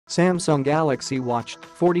Samsung Galaxy Watch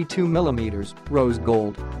 42mm, rose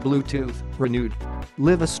gold, Bluetooth, renewed.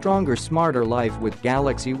 Live a stronger, smarter life with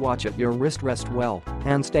Galaxy Watch at your wrist. Rest well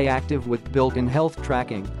and stay active with built-in health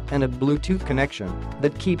tracking and a Bluetooth connection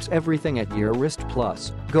that keeps everything at your wrist.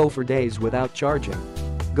 Plus, go for days without charging.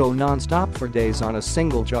 Go non-stop for days on a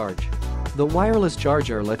single charge. The wireless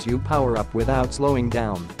charger lets you power up without slowing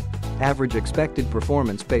down. Average expected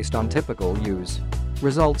performance based on typical use.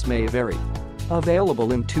 Results may vary.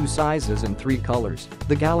 Available in 2 sizes and 3 colors,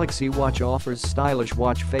 the Galaxy Watch offers stylish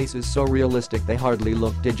watch faces so realistic they hardly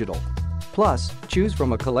look digital. Plus, choose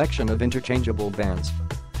from a collection of interchangeable bands.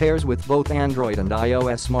 Pairs with both Android and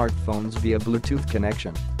iOS smartphones via Bluetooth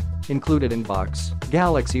connection. Included in box,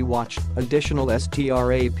 Galaxy Watch, additional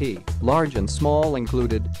strap, large and small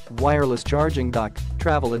included, wireless charging dock,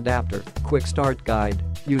 travel adapter, quick start guide,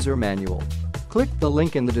 user manual. Click the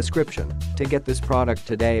link in the description to get this product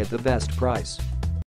today at the best price.